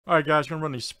Alright guys, going to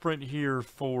run a sprint here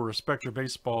for Spectra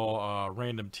Baseball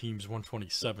random teams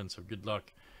 127, so good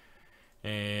luck.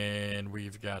 And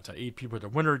we've got 8 people. The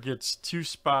winner gets 2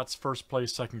 spots, first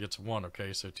place, second gets 1,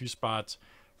 okay? So 2 spots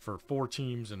for 4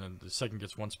 teams, and then the second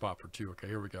gets 1 spot for 2, okay?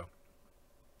 Here we go.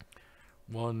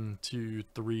 1, 2,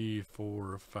 3,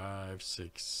 4, 5,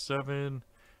 6, 7,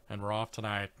 and we're off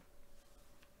tonight.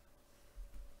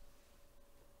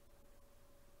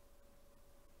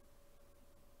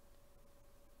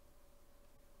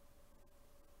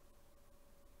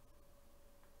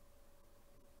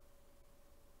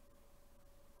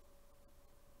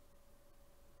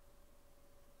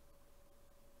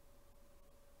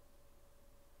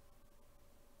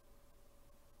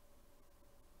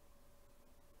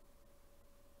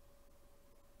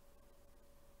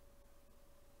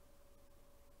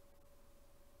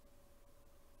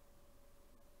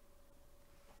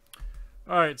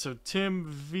 Alright, so Tim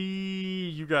V,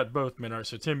 you got both, man. Alright,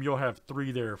 so Tim, you'll have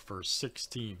 3 there for 6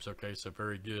 teams. Okay, so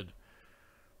very good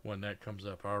when that comes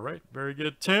up. Alright, very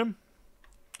good, Tim.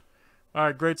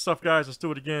 Alright, great stuff, guys. Let's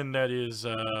do it again. That is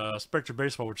Spectra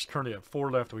Baseball, which is currently at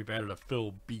 4 left. We've added a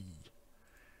Phil B.